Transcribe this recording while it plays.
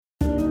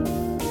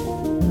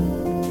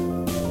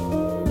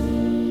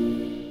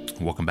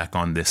Welcome back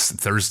on this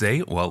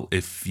Thursday. Well,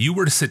 if you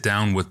were to sit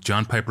down with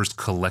John Piper's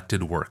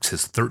collected works,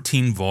 his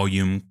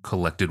 13-volume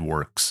collected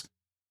works,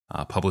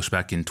 published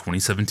back in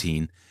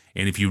 2017,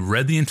 and if you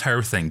read the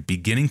entire thing,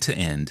 beginning to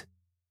end,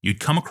 you'd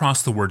come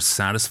across the word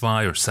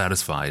satisfy or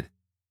satisfied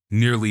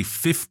nearly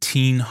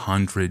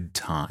 1,500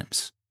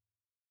 times.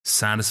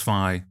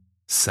 Satisfy,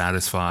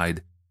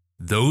 satisfied.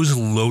 Those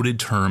loaded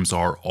terms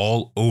are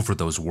all over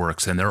those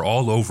works, and they're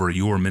all over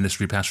your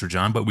ministry, Pastor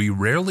John, but we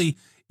rarely,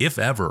 if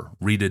ever,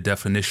 read a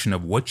definition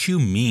of what you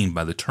mean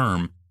by the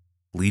term,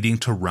 leading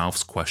to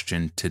Ralph's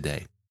question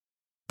today.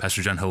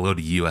 Pastor John, hello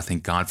to you. I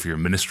thank God for your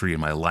ministry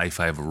in my life.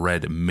 I have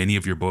read many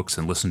of your books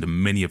and listened to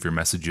many of your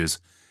messages,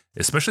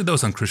 especially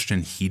those on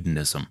Christian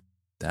hedonism.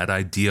 That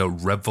idea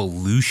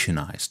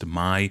revolutionized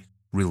my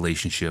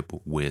relationship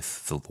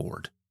with the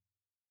Lord.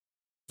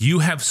 You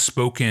have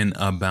spoken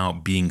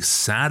about being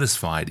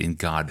satisfied in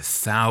God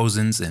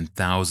thousands and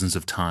thousands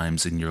of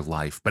times in your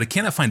life, but I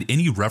cannot find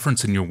any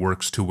reference in your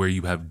works to where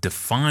you have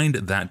defined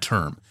that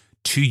term.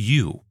 To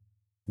you,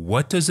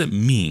 what does it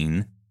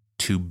mean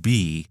to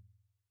be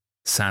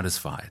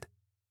satisfied?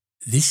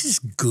 This is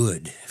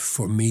good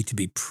for me to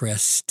be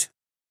pressed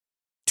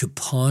to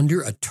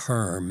ponder a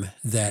term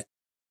that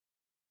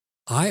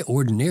I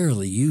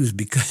ordinarily use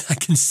because I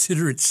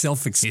consider it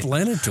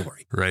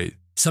self-explanatory. Yeah, right.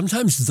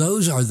 Sometimes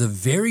those are the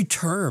very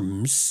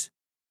terms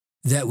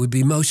that would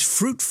be most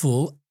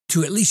fruitful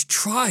to at least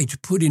try to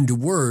put into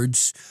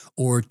words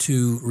or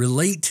to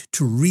relate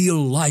to real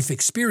life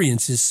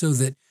experiences so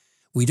that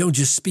we don't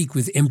just speak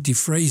with empty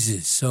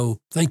phrases. So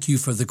thank you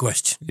for the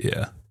question.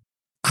 Yeah.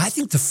 I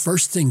think the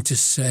first thing to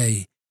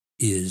say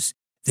is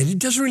that it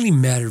doesn't really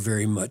matter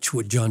very much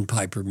what John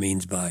Piper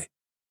means by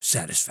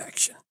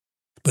satisfaction,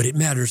 but it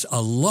matters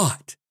a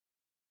lot.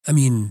 I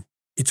mean,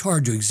 it's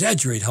hard to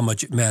exaggerate how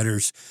much it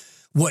matters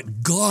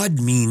what God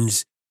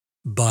means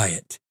by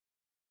it.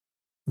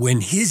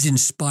 When his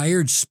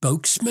inspired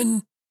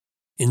spokesman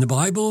in the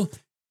Bible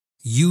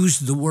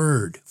used the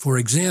word, for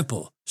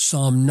example,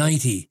 Psalm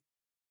 90,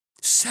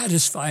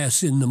 satisfy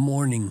us in the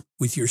morning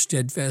with your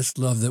steadfast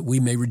love that we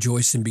may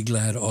rejoice and be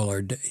glad all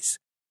our days.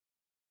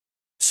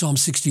 Psalm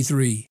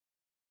 63,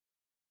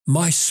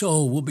 my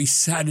soul will be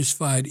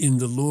satisfied in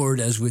the Lord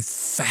as with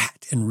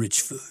fat and rich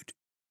food.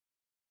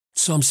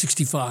 Psalm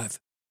 65,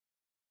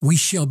 we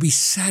shall be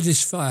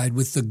satisfied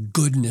with the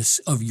goodness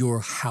of your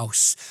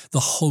house, the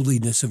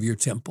holiness of your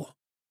temple.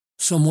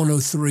 Psalm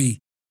 103,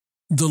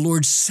 the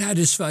Lord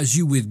satisfies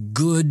you with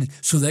good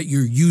so that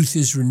your youth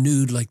is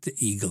renewed like the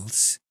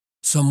eagles.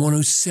 Psalm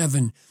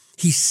 107,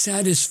 he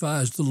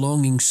satisfies the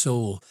longing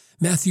soul.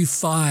 Matthew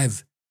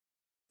 5,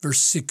 verse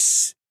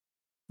 6,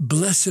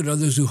 blessed are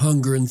those who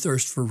hunger and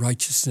thirst for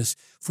righteousness,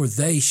 for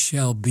they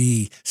shall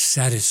be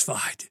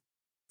satisfied.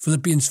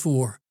 Philippians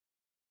 4,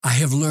 I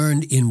have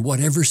learned in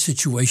whatever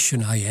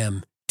situation I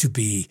am to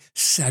be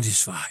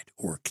satisfied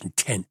or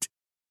content.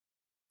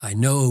 I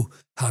know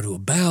how to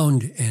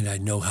abound and I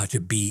know how to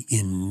be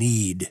in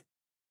need,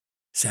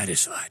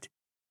 satisfied.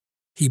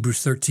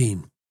 Hebrews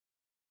 13,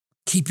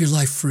 keep your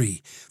life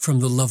free from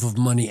the love of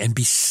money and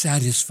be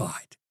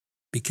satisfied.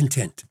 Be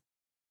content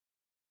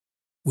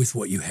with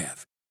what you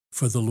have,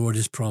 for the Lord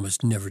has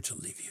promised never to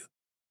leave you.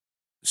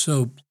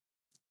 So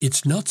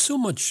it's not so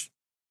much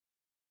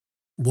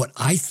what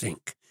I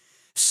think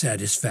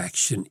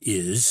satisfaction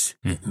is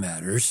that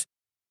matters,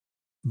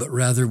 but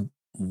rather,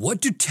 what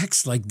do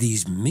texts like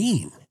these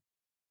mean?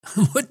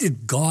 What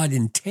did God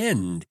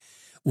intend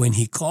when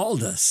he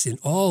called us in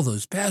all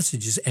those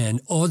passages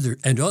and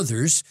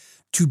others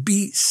to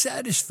be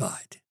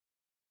satisfied?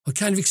 What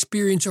kind of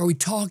experience are we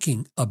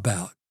talking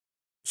about?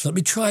 So let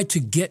me try to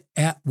get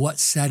at what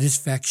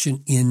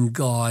satisfaction in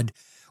God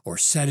or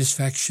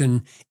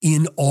satisfaction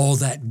in all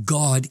that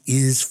God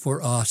is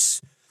for us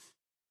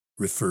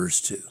refers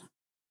to.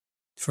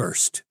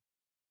 First,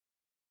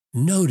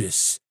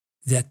 notice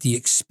that the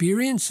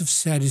experience of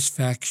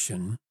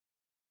satisfaction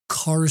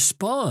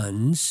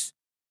corresponds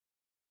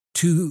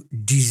to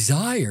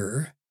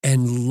desire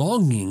and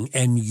longing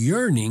and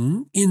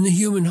yearning in the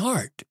human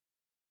heart.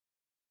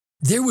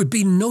 There would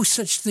be no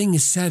such thing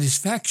as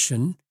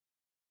satisfaction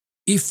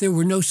if there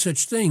were no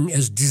such thing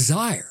as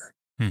desire.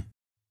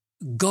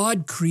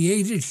 God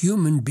created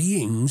human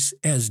beings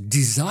as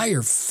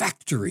desire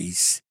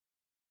factories.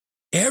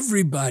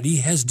 Everybody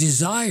has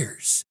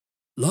desires,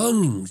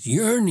 longings,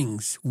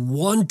 yearnings,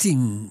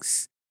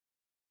 wantings.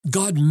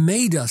 God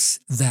made us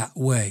that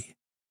way.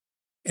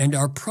 And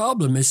our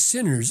problem as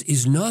sinners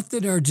is not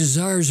that our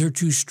desires are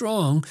too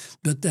strong,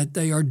 but that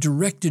they are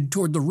directed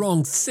toward the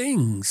wrong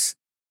things.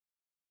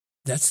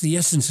 That's the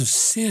essence of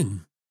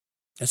sin.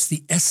 That's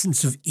the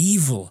essence of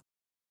evil.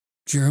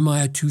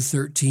 Jeremiah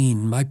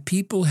 2:13, my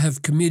people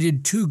have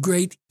committed two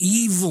great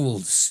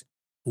evils.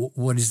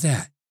 What is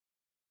that?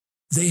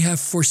 They have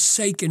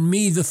forsaken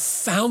me, the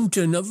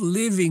fountain of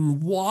living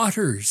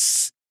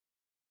waters.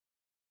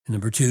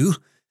 Number 2,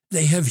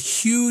 they have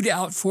hewed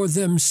out for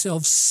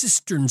themselves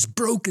cisterns,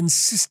 broken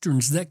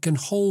cisterns that can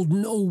hold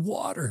no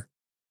water.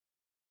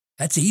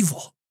 That's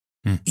evil.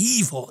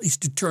 Evil is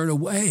to turn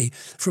away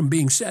from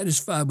being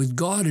satisfied with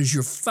God as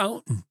your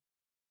fountain.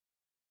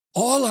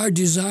 All our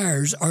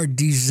desires are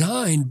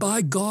designed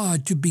by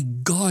God to be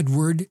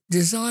Godward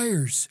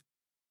desires,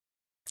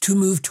 to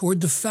move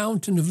toward the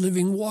fountain of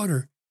living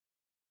water.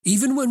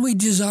 Even when we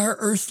desire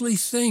earthly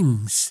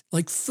things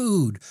like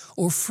food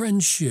or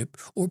friendship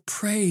or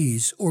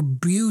praise or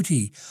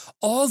beauty,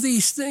 all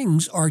these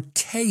things are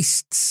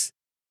tastes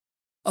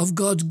of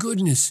God's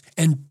goodness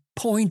and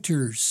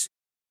pointers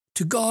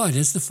to God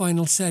as the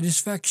final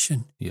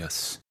satisfaction.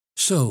 Yes.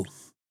 So,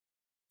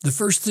 the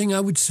first thing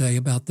I would say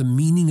about the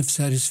meaning of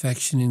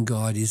satisfaction in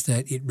God is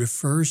that it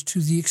refers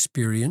to the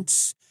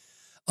experience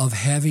of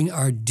having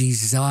our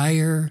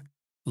desire,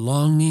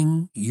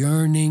 longing,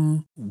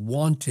 yearning,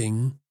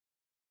 wanting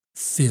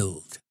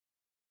filled.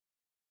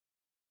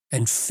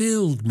 And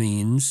filled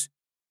means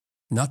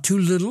not too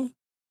little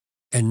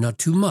and not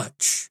too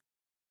much.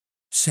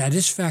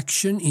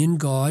 Satisfaction in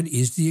God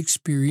is the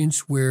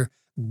experience where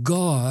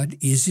God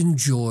is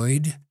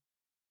enjoyed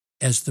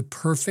as the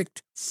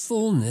perfect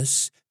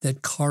fullness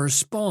that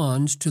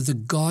corresponds to the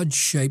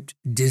God-shaped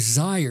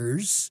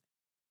desires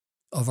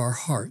of our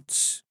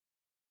hearts.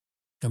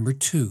 Number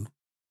 2,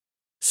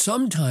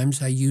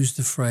 sometimes I use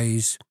the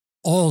phrase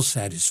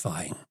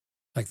all-satisfying,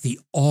 like the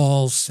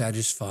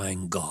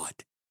all-satisfying God.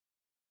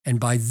 And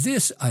by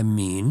this I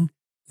mean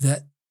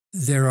that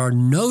there are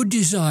no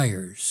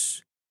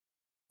desires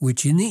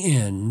which in the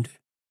end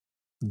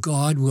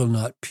God will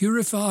not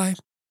purify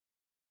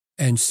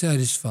and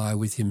satisfy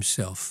with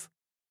himself.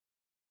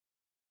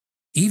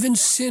 Even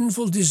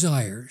sinful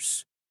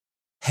desires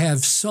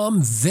have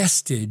some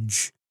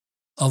vestige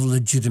of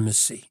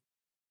legitimacy.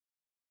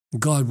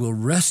 God will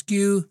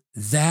rescue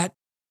that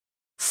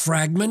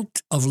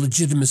fragment of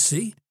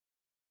legitimacy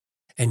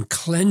and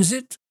cleanse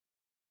it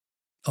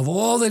of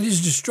all that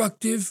is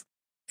destructive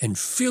and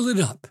fill it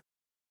up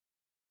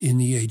in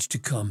the age to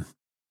come.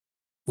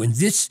 When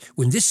this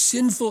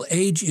sinful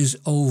age is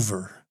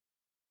over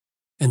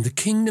and the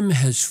kingdom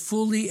has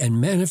fully and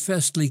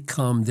manifestly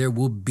come, there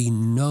will be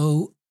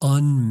no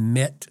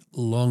unmet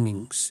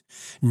longings,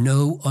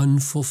 no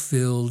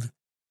unfulfilled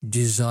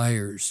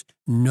desires,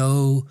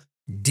 no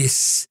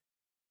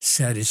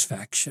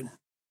dissatisfaction.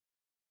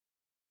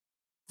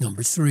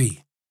 Number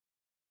 3,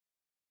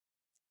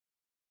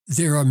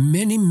 there are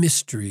many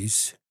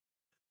mysteries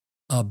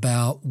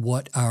about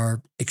what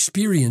our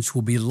experience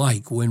will be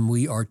like when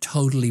we are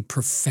totally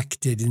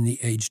perfected in the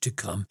age to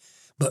come.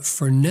 But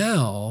for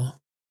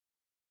now,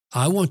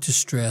 I want to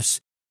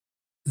stress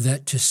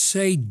that to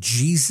say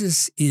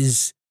Jesus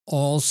is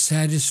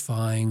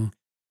all-satisfying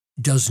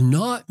does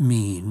not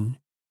mean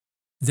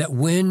that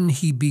when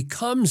he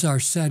becomes our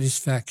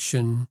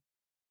satisfaction,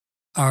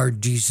 our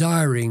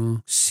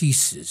desiring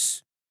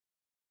ceases.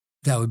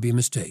 That would be a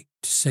mistake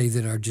to say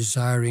that our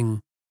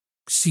desiring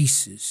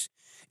ceases.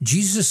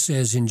 Jesus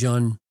says in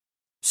John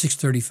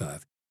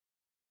 6:35,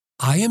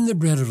 I am the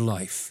bread of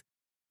life.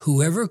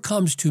 Whoever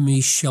comes to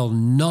me shall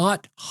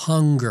not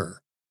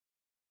hunger,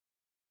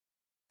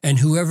 and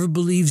whoever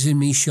believes in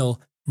me shall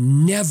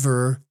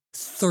never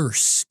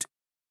thirst.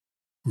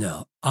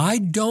 Now, I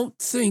don't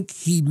think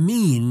he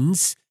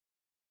means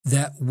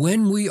that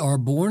when we are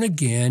born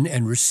again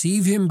and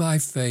receive him by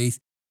faith,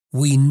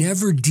 we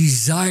never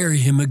desire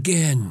him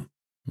again.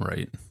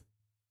 Right.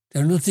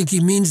 I don't think he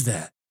means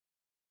that.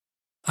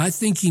 I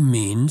think he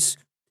means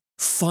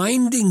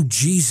finding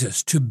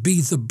Jesus to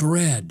be the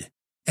bread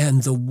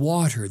and the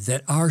water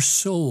that our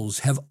souls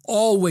have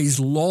always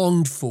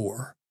longed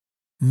for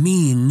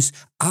means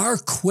our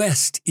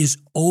quest is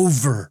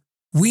over.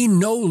 We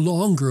no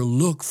longer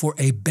look for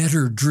a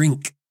better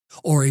drink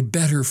or a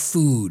better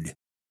food.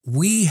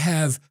 We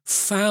have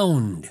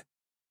found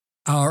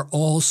our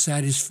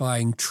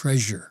all-satisfying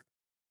treasure.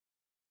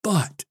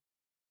 But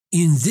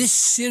in this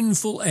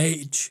sinful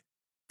age,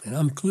 and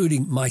I'm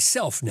including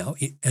myself now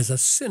as a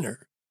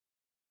sinner,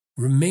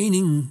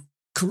 remaining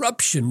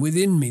corruption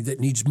within me that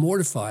needs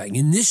mortifying,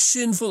 in this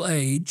sinful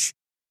age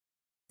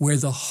where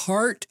the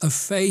heart of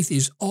faith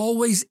is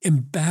always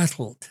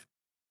embattled,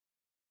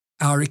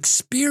 our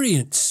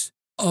experience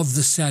of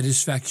the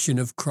satisfaction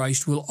of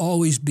Christ will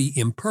always be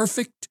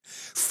imperfect,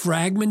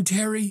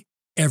 fragmentary,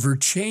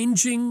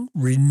 ever-changing,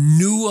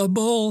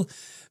 renewable,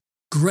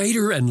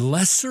 greater and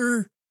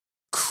lesser.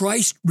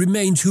 Christ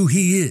remains who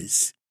he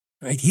is,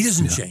 right? He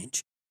doesn't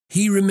change.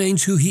 He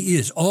remains who he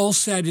is, all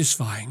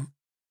satisfying.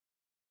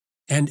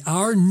 And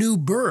our new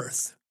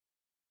birth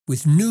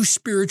with new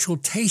spiritual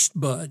taste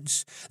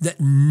buds that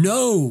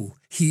know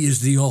he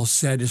is the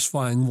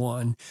all-satisfying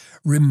one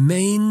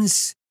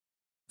remains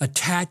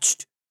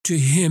attached to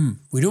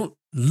him. We don't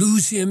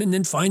lose him and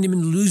then find him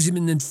and lose him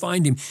and then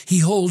find him. He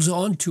holds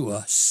on to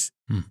us.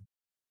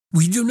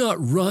 We do not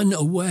run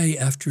away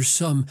after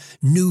some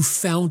new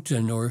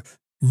fountain or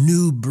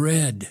new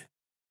bread.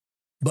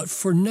 But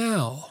for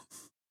now,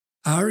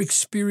 our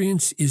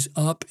experience is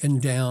up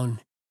and down.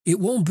 It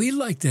won't be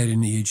like that in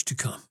the age to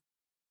come.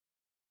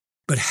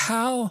 But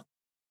how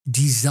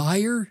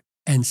desire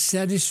and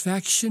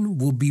satisfaction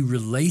will be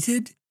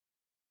related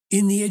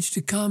in the age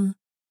to come,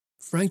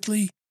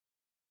 frankly,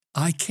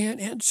 I can't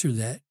answer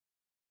that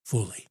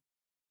fully.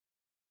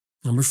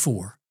 Number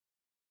 4,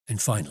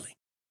 and finally,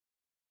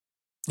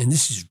 and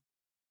this is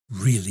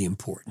really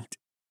important,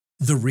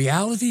 the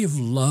reality of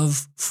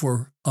love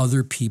for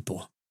other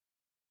people,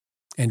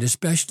 and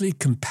especially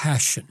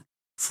compassion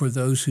for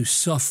those who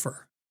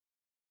suffer,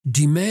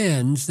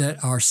 demands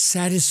that our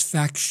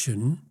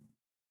satisfaction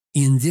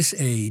in this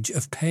age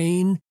of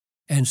pain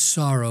and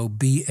sorrow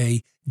be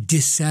a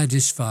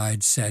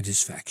dissatisfied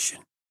satisfaction.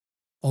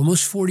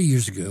 Almost 40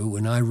 years ago,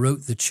 when I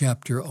wrote the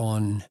chapter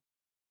on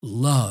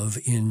love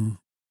in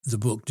the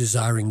book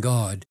Desiring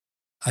God,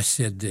 I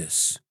said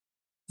this: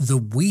 the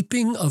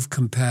weeping of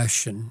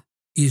compassion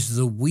is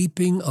the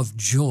weeping of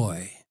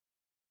joy,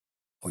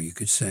 or you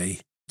could say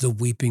the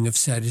weeping of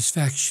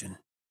satisfaction,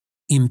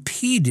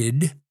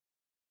 impeded,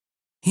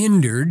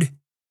 hindered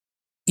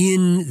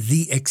in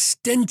the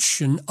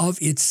extension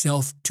of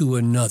itself to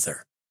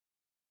another.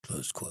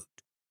 Close quote.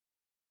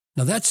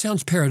 Now that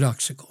sounds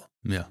paradoxical.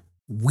 Yeah.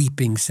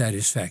 Weeping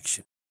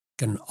satisfaction,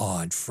 an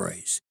odd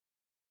phrase.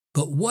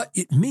 But what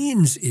it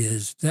means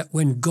is that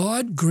when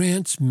God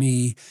grants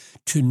me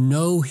to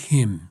know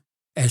Him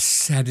as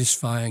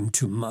satisfying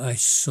to my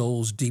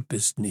soul's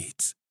deepest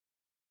needs,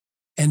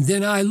 and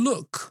then I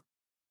look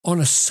on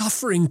a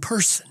suffering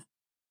person,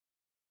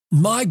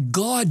 my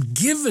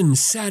God-given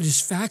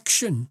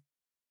satisfaction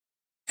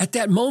at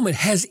that moment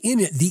has in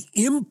it the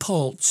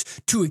impulse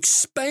to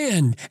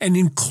expand and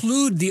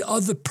include the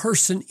other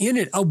person in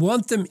it. I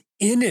want them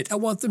in it. I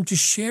want them to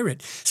share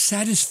it.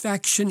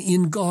 Satisfaction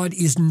in God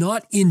is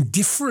not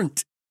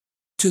indifferent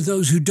to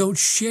those who don't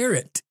share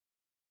it.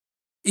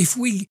 If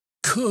we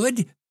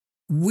could,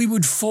 we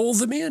would fold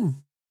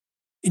them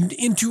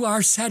into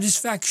our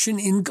satisfaction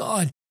in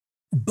God.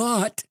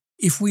 But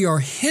if we are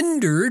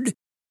hindered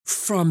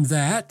from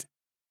that,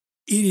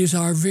 it is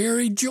our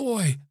very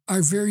joy,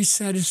 our very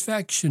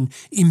satisfaction,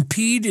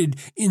 impeded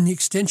in the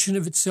extension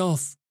of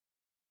itself,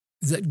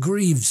 that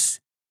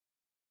grieves.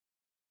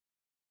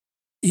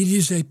 It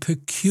is a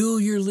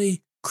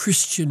peculiarly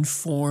Christian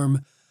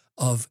form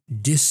of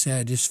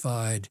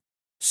dissatisfied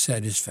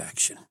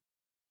satisfaction.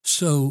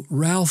 So,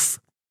 Ralph,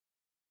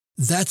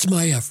 that's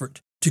my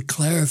effort to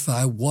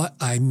clarify what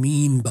I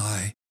mean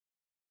by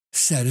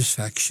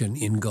satisfaction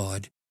in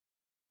God.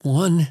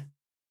 1,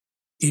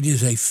 it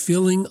is a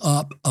filling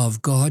up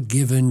of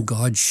God-given,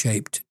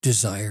 God-shaped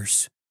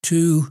desires.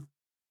 2,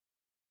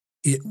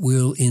 it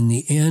will in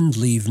the end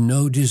leave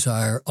no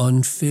desire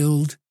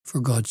unfilled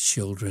for God's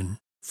children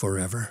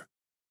forever.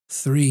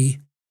 3,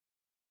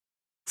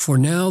 for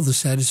now the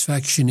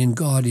satisfaction in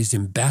God is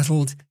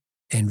embattled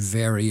and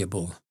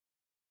variable,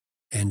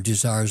 and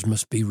desires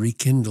must be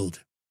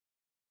rekindled.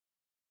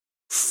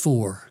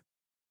 4,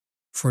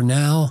 for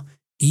now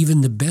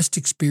even the best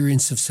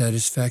experience of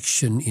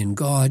satisfaction in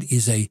God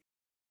is a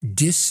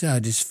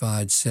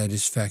dissatisfied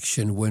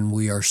satisfaction when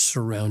we are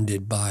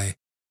surrounded by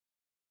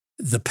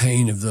the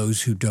pain of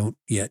those who don't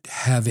yet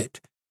have it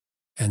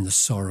and the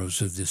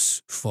sorrows of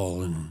this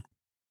fallen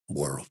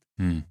world.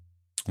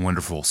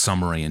 Wonderful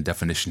summary and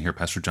definition here,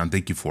 Pastor John.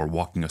 Thank you for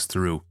walking us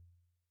through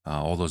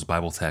all those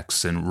Bible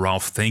texts. And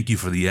Ralph, thank you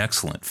for the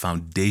excellent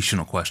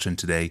foundational question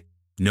today.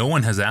 No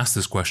one has asked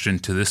this question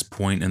to this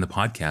point in the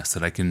podcast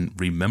that I can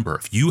remember.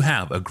 If you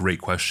have a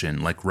great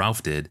question like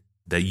Ralph did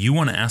that you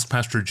want to ask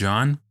Pastor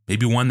John,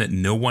 maybe one that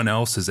no one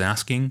else is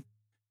asking,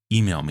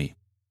 email me,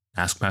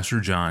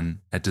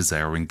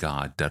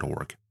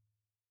 askpastorjohn@desiringgod.org.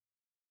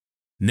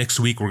 Next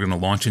week, we're going to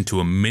launch into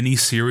a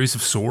mini-series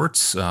of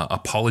sorts,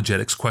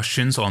 apologetics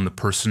questions on the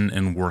person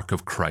and work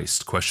of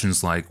Christ.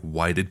 Questions like,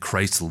 why did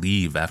Christ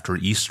leave after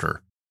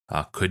Easter?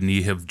 Couldn't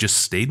he have just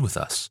stayed with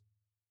us?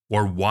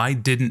 Or why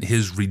didn't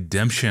his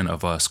redemption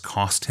of us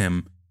cost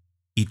him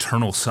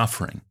eternal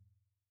suffering?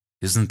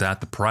 Isn't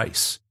that the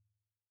price?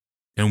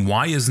 And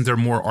why isn't there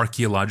more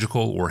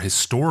archaeological or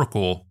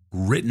historical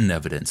written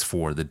evidence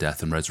for the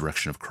death and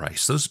resurrection of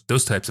Christ?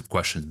 Those types of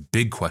questions,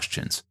 big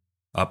questions,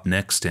 up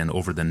next and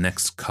over the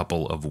next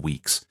couple of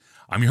weeks.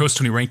 I'm your host,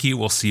 Tony Reinke.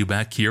 We'll see you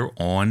back here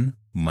on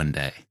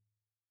Monday.